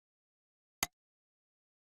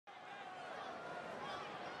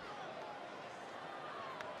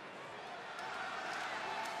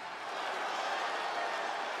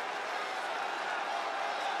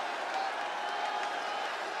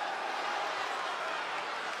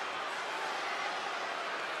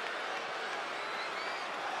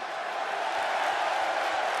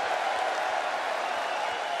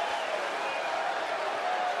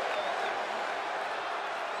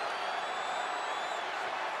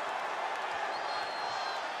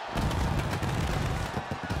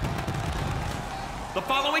The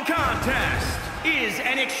following contest is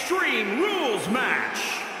an Extreme Rules match.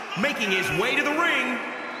 Making his way to the ring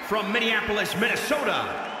from Minneapolis, Minnesota,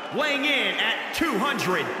 weighing in at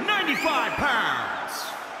 295 pounds,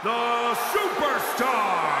 the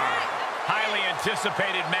Superstar. Highly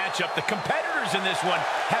anticipated matchup. The competitors in this one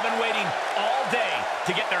have been waiting all day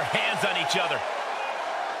to get their hands on each other.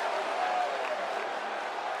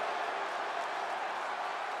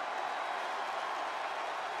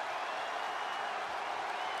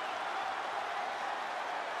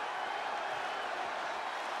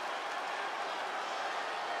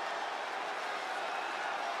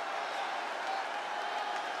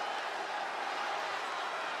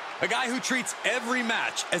 A guy who treats every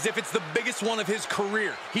match as if it's the biggest one of his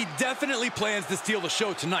career. He definitely plans to steal the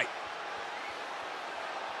show tonight.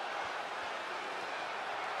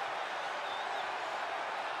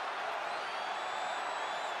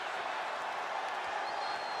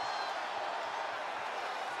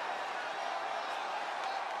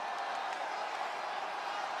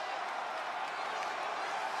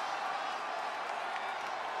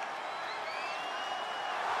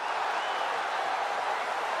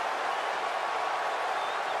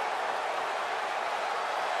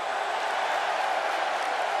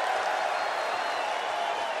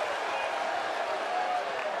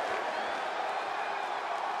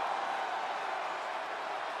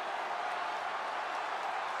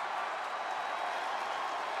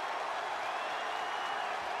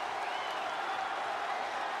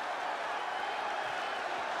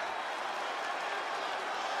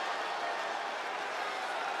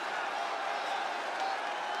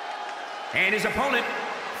 And his opponent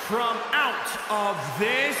from out of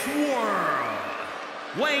this world,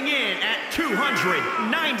 weighing in at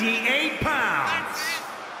 298 pounds.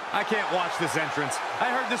 I can't watch this entrance. I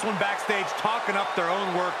heard this one backstage talking up their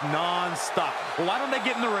own work non-stop. Well, why don't they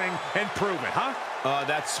get in the ring and prove it, huh?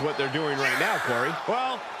 That's what they're doing right now, Corey.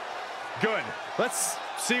 Well, good. Let's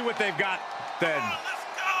see what they've got then.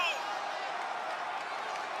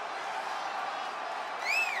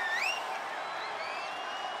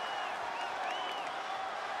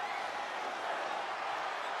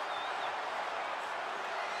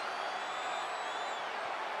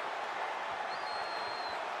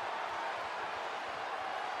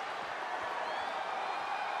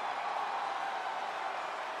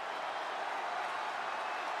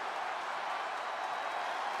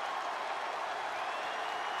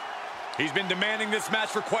 He's been demanding this match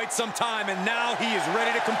for quite some time, and now he is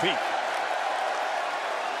ready to compete.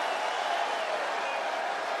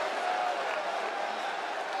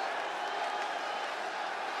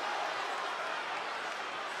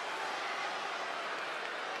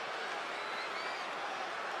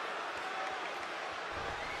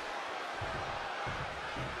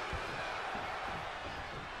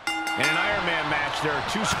 In an Iron Man match, there are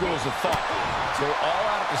two schools of thought. Go all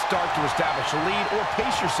out at the start to establish a lead, or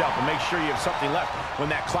pace yourself and make sure you have something left when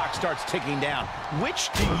that clock starts ticking down. Which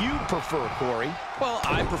do you prefer, Corey? Well,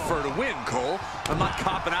 I prefer to win, Cole. I'm not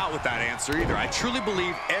copping out with that answer either. I truly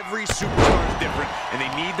believe every superstar is different, and they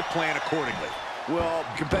need to plan accordingly. Well,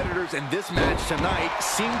 competitors in this match tonight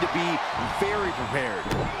seem to be very prepared.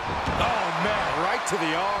 Oh, man, right to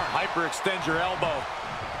the arm. Hyperextend your elbow.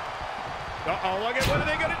 Uh-oh, look at what are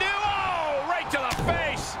they going to do? Oh, right to the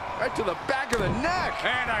face. Right to the back of the neck.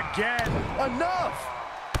 And again. Enough.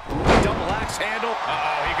 Double axe handle.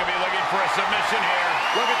 Uh-oh, he could be looking for a submission here.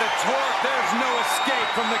 Look at the torque. There's no escape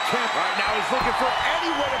from the kick. Right now he's looking for any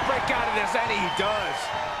way to break out of this, and he does.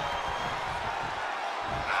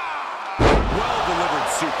 Well-delivered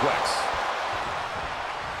suplex.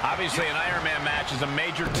 Obviously, an Iron Man match is a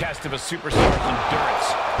major test of a superstar's endurance.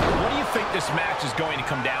 What do you think this match is going to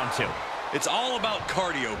come down to? It's all about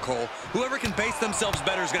cardio, Cole. Whoever can pace themselves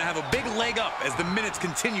better is going to have a big leg up as the minutes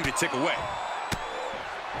continue to tick away.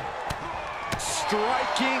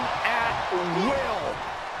 Striking at will.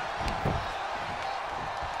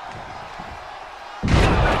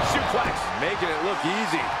 Suplex. Making it look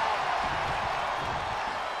easy.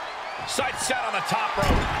 Sight set on the top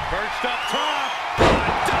rope. Perched up top.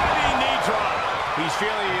 A diving knee drop. He's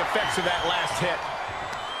feeling the effects of that last hit.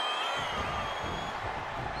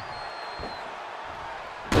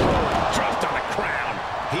 Dropped on the crown.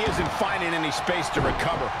 He isn't finding any space to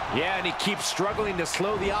recover. Yeah, and he keeps struggling to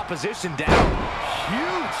slow the opposition down.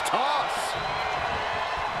 Huge toss.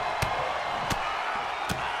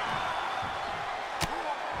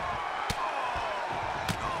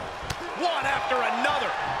 One after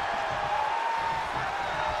another.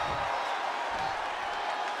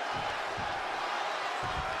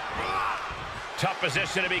 Tough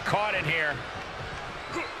position to be caught in here.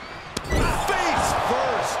 Face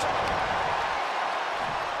first.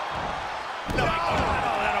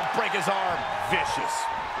 his arm. Vicious.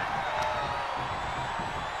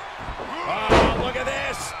 Oh, look at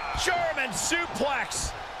this. German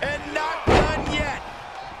suplex. And not done yet.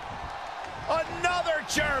 Another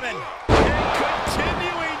German. And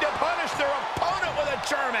continuing to punish their opponent with a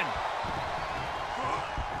German.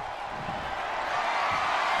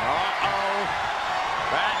 Uh-oh.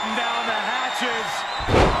 Batten down the hatches.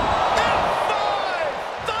 F5!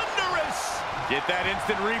 Thunderous! Get that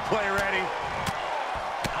instant replay ready.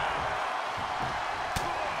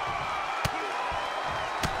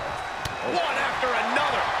 One after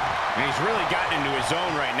another. And he's really gotten into his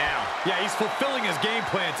zone right now. Yeah, he's fulfilling his game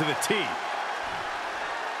plan to the T.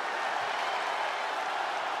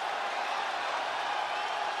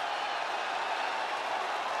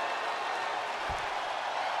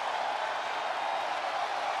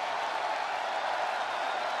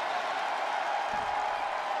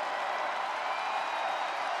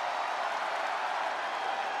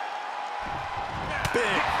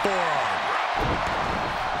 Big forearm.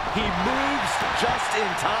 He moves just in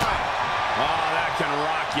time. Oh, that can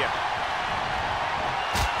rock you.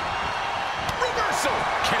 Reversal.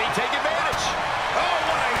 Can he take advantage? Oh,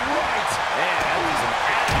 what a right. Man, that was an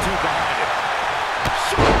attitude behind it.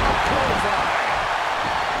 Short clothesline.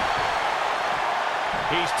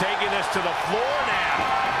 He's taking this to the floor now.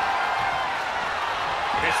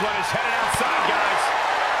 This one is headed outside, guys.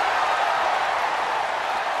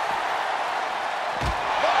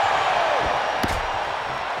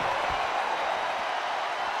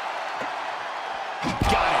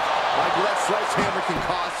 Sledgehammer can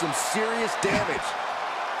cause some serious damage.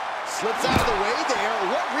 Slips out of the way there.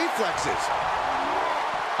 What reflexes?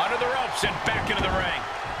 Under the ropes and back into the ring.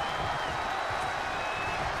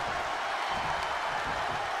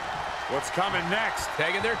 What's coming next?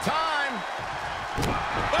 Taking their time.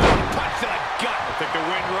 Oh, punch to the gut. I'll take the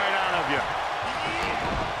wind right out of you.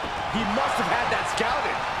 He must have had that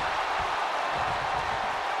scouted.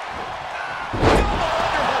 Double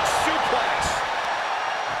underhook suplex.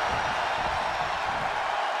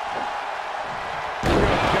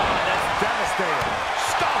 Devastating.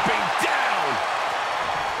 Stomping down.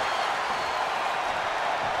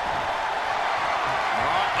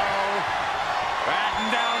 Uh-oh. Batten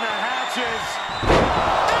down the hatches.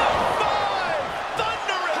 F5!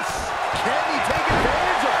 Thunderous. Can he take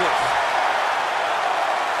advantage of this?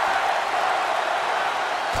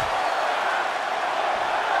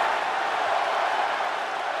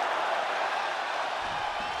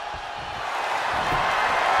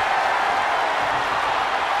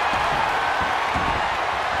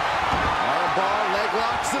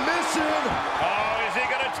 Submission. Oh, is he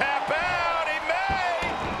going to tap out? He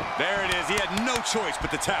may. There it is. He had no choice but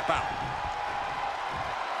to tap out.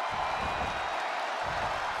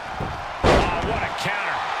 Oh, what a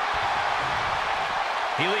counter.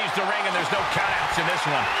 He leaves the ring and there's no countouts in this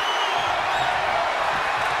one.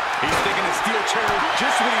 He's thinking a steel chair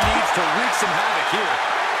just what he needs to wreak some havoc here.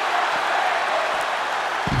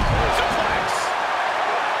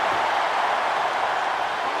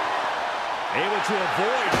 Able to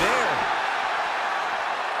avoid there.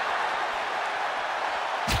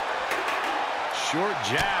 Short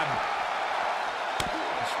jab.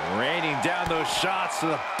 Just raining down those shots to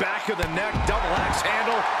the back of the neck. Double axe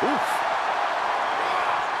handle. Oof.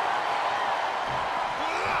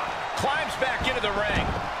 Climbs back into the ring.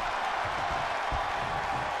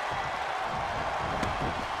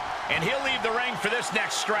 And he'll leave the ring for this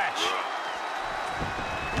next stretch.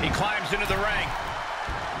 He climbs into the ring.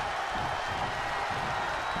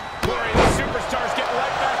 Superstars get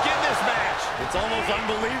right back in this match. It's almost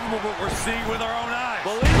unbelievable what we're seeing with our own eyes.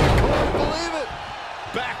 Believe it, Corey, believe it.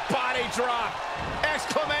 Back body drop.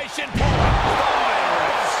 Exclamation point.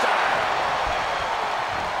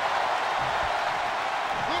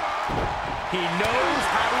 He knows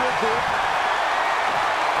how to avoid.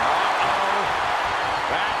 Uh-oh.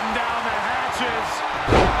 Batten down the hatches.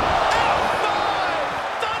 F5!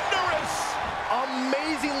 Thunderous.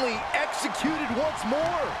 Amazingly executed once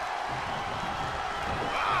more.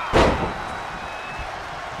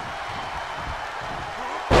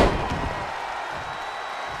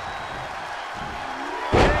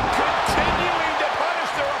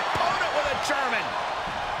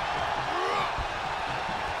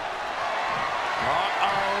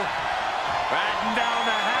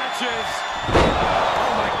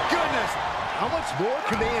 Oh my goodness! How much more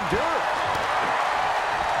can they endure?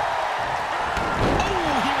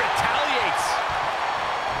 Oh, he retaliates.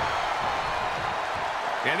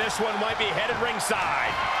 And this one might be headed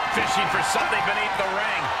ringside. Fishing for something beneath the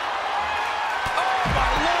ring. Oh, my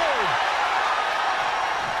Lord!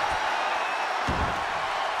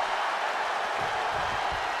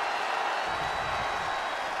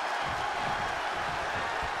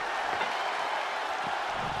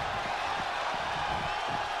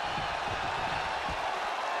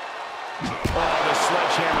 Oh, the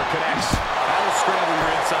sledgehammer connects. That'll scramble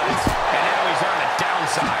your insides. And now he's on the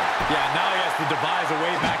downside. Yeah, now he has to devise a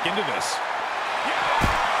way back into this.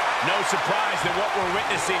 No surprise that what we're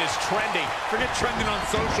witnessing is trending. Forget trending on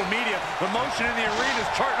social media. The motion in the arena is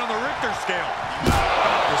charting on the Richter scale.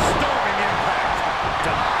 Disturbing impact.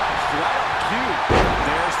 Dodged right on cue.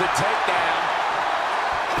 There's the takedown.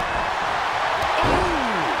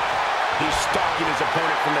 Ooh! He's stalking his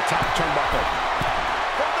opponent from the top turnbuckle.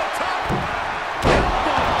 From the top.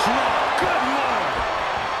 Elbow drop. Good lord.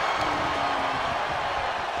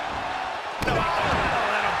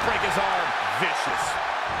 That'll break his arm. Vicious.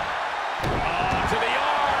 To the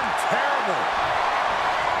arm. Terrible.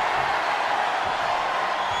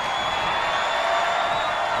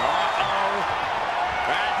 Uh-oh.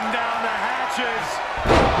 Batten down the hatches.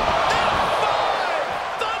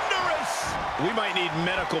 Thunderous. We might need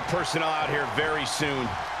medical personnel out here very soon.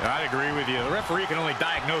 I'd agree with you. The referee can only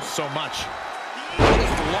diagnose so much.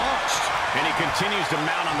 Just launched. And he continues to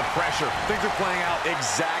mount on the pressure. Things are playing out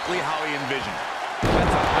exactly how he envisioned.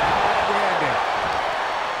 That's a bad landing.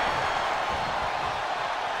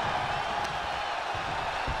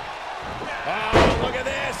 Oh, look at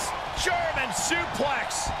this. German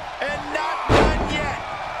suplex. And not done yet.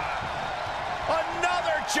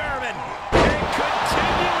 Another German. And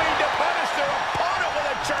continuing to punish their opponent with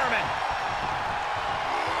a German.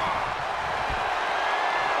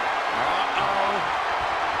 Uh-oh.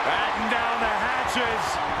 Batten down the hatches.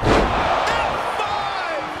 F5!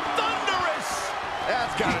 Thunderous!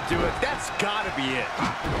 That's got to do it. That's got to be it.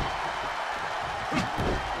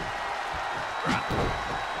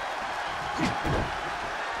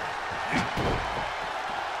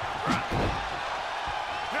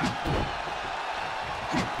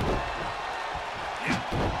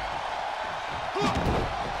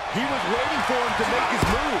 He was waiting for him to make his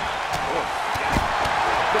move.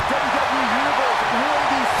 The WWE Universe, where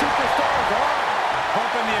these superstars are.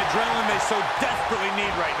 Pumping the adrenaline they so desperately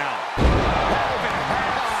need right now.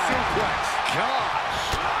 Suplex.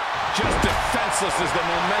 Gosh. Just defenseless as the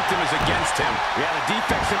momentum is against him. Yeah, the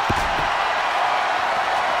defense.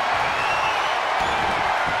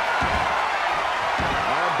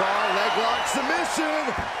 Armbar, leg lock,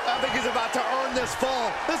 submission. I think he's about to earn this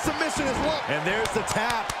fall. The submission is locked. And there's the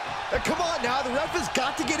tap. Come on now, the ref has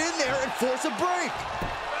got to get in there and force a break.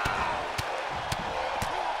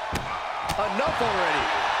 Enough already.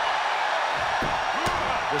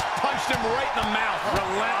 Just punched him right in the mouth.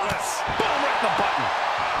 Relentless. Boom, right in the button.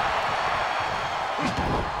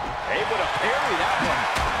 Able to parry that one.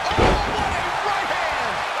 Oh, what a right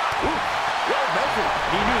hand. Ooh, well measured.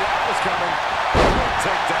 He knew that was coming. Good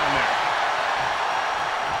takedown there.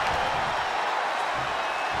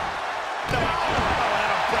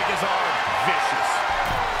 That'll break his arm. Vicious.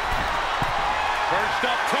 First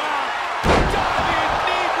up top. Diving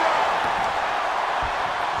knee drop.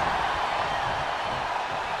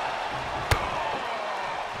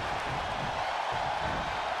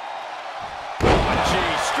 Oh,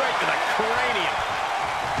 gee, straight to the cranium.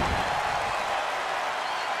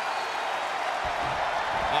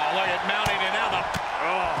 Oh, look at mounting and now the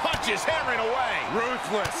punches hammering away.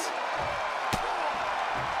 Ruthless.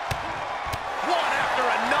 One after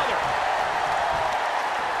another.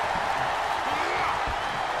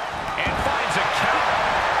 And finds a counter.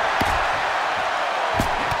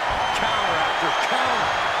 Counter after counter.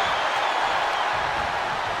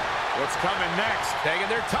 What's coming next? Taking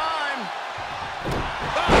their time.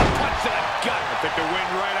 Oh, punch to the gut. I'll take the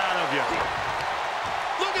wind right out of you.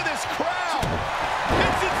 Look at this crowd.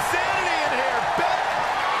 It's insanity in here.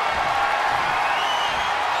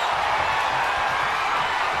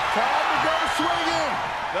 Time to go swinging.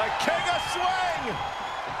 The king of swing.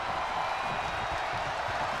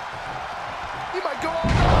 He might go all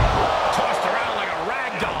night. Tossed around like a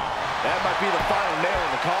rag doll. That might be the final nail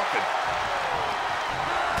in the coffin.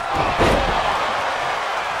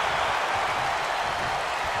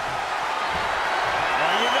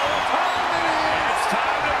 Well, you know what time it is. It's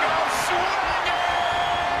time to go swinging.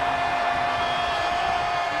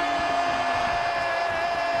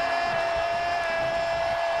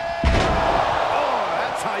 Oh,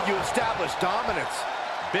 that's how you establish dominance.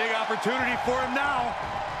 Big opportunity for him now.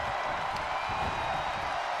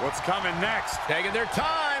 What's coming next? Taking their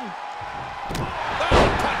time. Oh,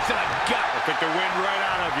 punch to the gut. I'll take the wind right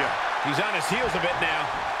out of you. He's on his heels a bit now.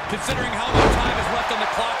 Considering how much time is left on the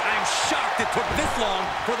clock, I'm shocked it took this long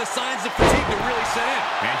for the signs of fatigue to really set in.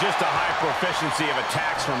 And just a high proficiency of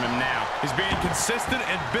attacks from him now. He's being consistent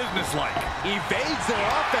and businesslike. Evades their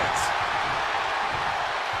offense.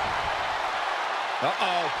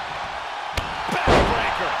 Uh-oh.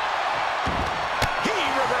 Backbreaker. He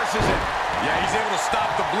reverses it. Yeah, he's able to stop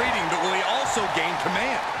the bleeding, but will he also gain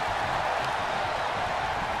command?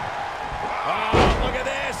 Oh, look at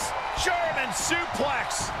this. German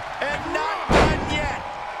suplex. And not done yet.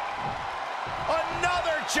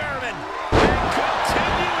 Another German. And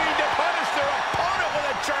continuing to punish their opponent with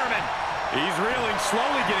a German. He's reeling,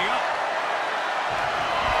 slowly getting up.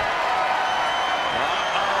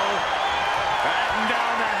 Uh-oh. Batten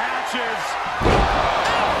down the hatches.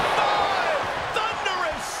 F5!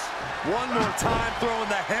 Thunderous! One more time, throwing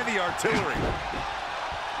the heavy artillery.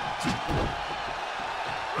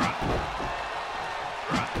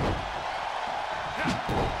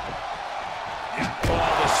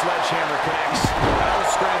 Sledgehammer connects. That'll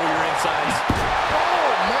scramble your insides. Oh,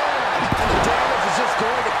 man. And the damage is just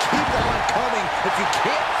going to keep on coming if you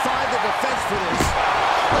can't find the defense for this.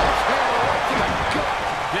 Sledgehammer right to the gut.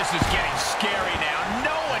 This is getting scary now.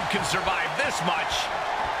 No one can survive this much.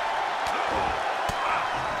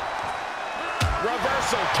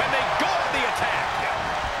 Reversal. Can they go to the attack?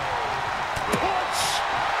 Punch.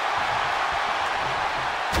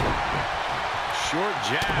 Short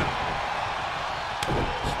jab.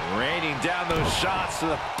 Raining down those shots to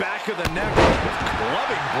the back of the neck with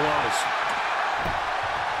clubbing blows.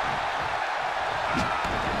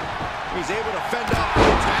 He's able to fend off the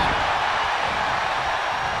attack.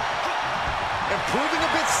 And proving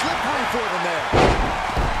a bit slippery for them there.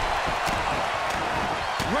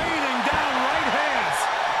 Raining down right hands.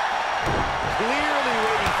 Clearly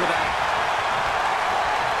waiting for that.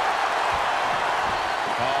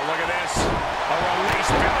 Oh, look at this. A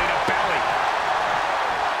release belly to belly.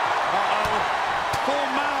 Full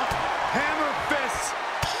mount, hammer fists,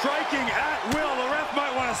 striking at will. The ref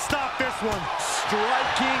might want to stop this one.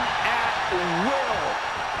 Striking at will.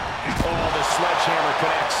 Oh, the sledgehammer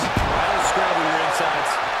connects. That'll scramble your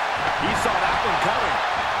insides. He saw that one coming.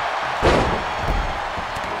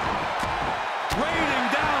 Raining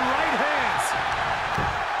down right hands.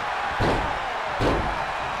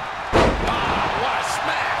 Ah, what a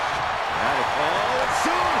smash. Oh, and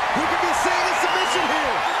soon we could be seeing a submission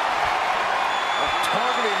here.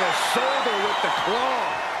 Targeting the shoulder with the claw.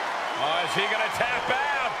 Oh, is he going to tap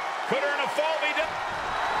out? Could earn a fall. He did.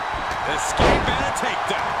 Escape and a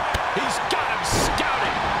takedown. He's got him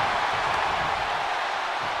scouting.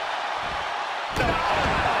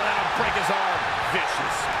 Oh, that'll break his arm.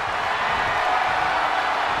 Vicious.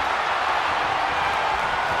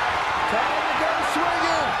 Time to go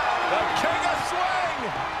swinging. The king of swing.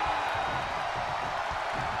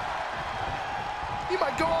 He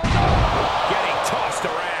might go all night. Getting tossed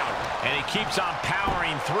around. And he keeps on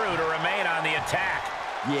powering through to remain on the attack.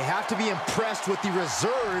 You have to be impressed with the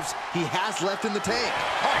reserves he has left in the tank.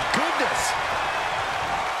 My goodness.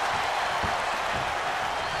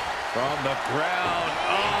 From the ground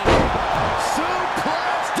up.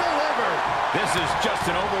 Suplex delivered. This is just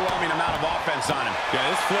an overwhelming amount of offense on him. Yeah,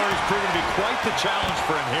 this flurry's proven to be quite the challenge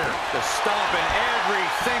for him here. To stomp in every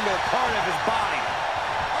single part of his body.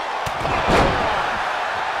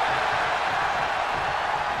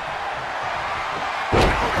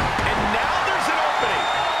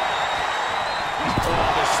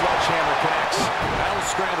 Sledgehammer connects. That'll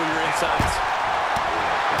scramble your insides.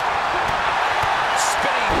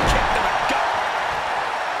 Spinning kick to the gut.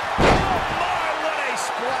 Oh my, what a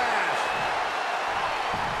splash.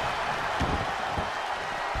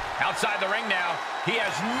 Outside the ring now. He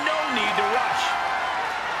has no need to rush.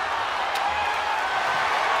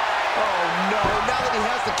 Oh no, now that he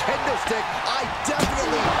has the kendo stick, I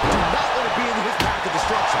definitely do not want to be in his path of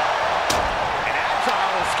destruction. An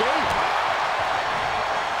agile escape.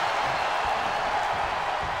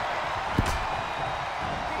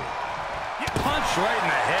 Right in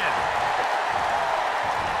the head.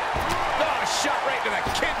 Oh, shot right to the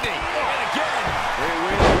kidney. And again. Great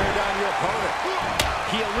way to wear down your opponent.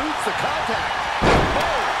 He eludes the contact.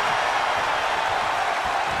 Oh.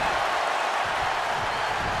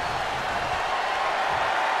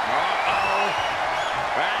 Uh-oh.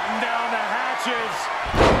 Batten down the hatches.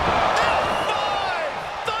 F5!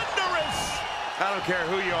 Thunderous! I don't care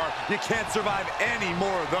who you are. You can't survive any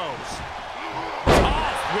more of those.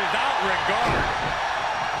 Tossed without regard.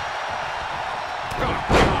 Oh,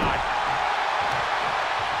 God.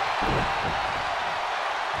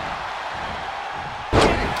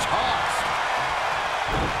 Getting tossed.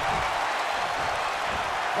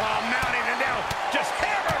 Oh, mounting and now just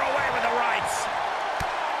hammered away with the rights.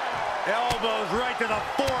 Elbows right to the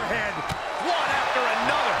forehead. One after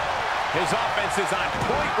another. His offense is on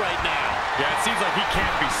point right now. Yeah, it seems like he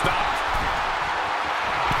can't be stopped.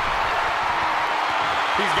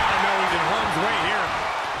 He's got to know he's in harm's way here.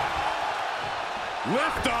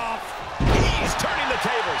 Lift off. He's turning the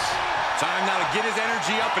tables. Time now to get his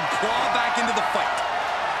energy up and claw back into the fight.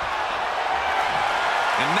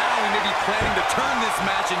 And now he may be planning to turn this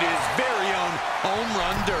match into his very own home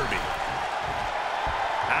run derby.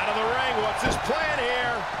 Out of the ring, what's his plan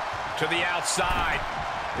here? To the outside.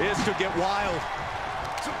 This could get wild.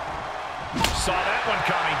 Saw that one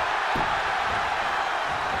coming.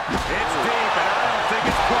 It's deep, and I don't think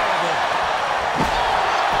it's playable.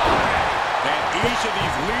 And each of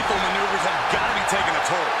these lethal maneuvers have got to be taking a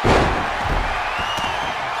toll.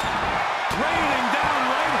 Raining down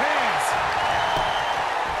right hands.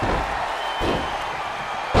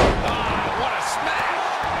 What a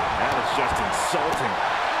smash. That is just insulting.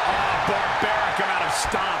 Barbaric amount of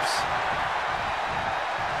stomps.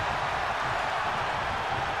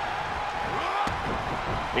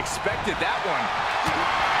 Expected that one.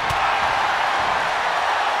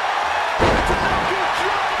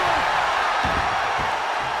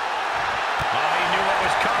 Oh, he knew what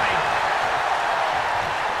was coming.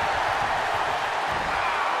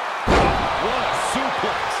 What a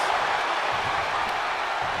suplex.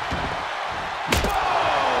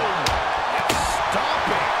 Boom!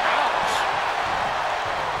 Stomping. Ouch.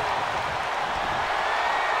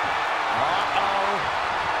 Uh-oh.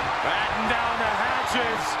 Batten down the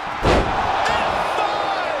hatches. F5!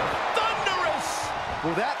 Thunderous!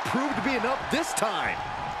 Will that prove to be enough this time?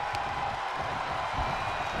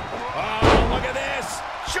 Oh, look at this.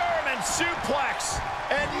 German suplex.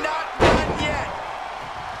 And not done yet.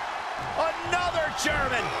 Another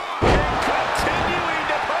German. And continuing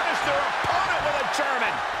to punish their opponent with a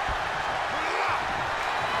German.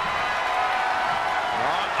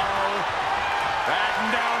 Uh-oh. Batten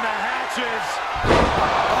down the hatches.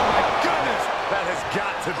 Oh, my goodness. That has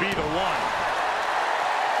got to be the one.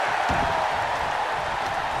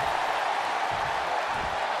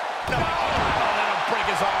 Break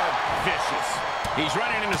his arm. Vicious. He's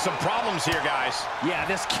running into some problems here, guys. Yeah,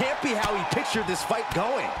 this can't be how he pictured this fight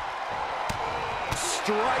going.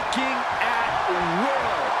 Striking at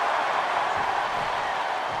will.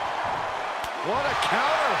 What a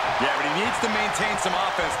counter. Yeah, but he needs to maintain some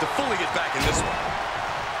offense to fully get back in this one.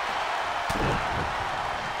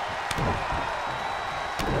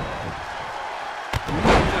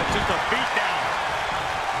 Just a beat down.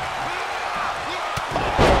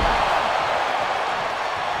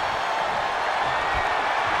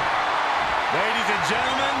 Ladies and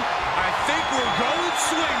gentlemen, I think we're going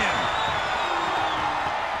swinging.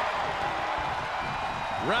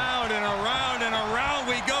 Round and around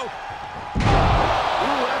we go.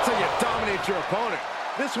 Ooh, that's how you dominate your opponent.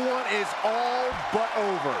 This one is all but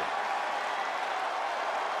over.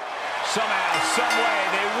 Somehow, some way,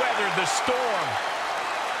 they weathered the storm.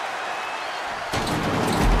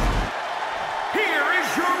 Here is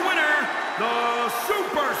your winner, the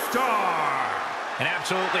Superstar. An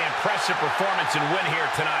absolutely impressive performance and win here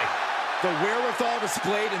tonight. The wherewithal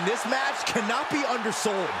displayed in this match cannot be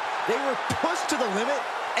undersold. They were pushed to the limit,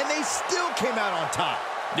 and they still came out on top.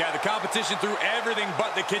 Yeah, the competition threw everything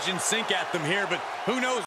but the kitchen sink at them here, but who knows?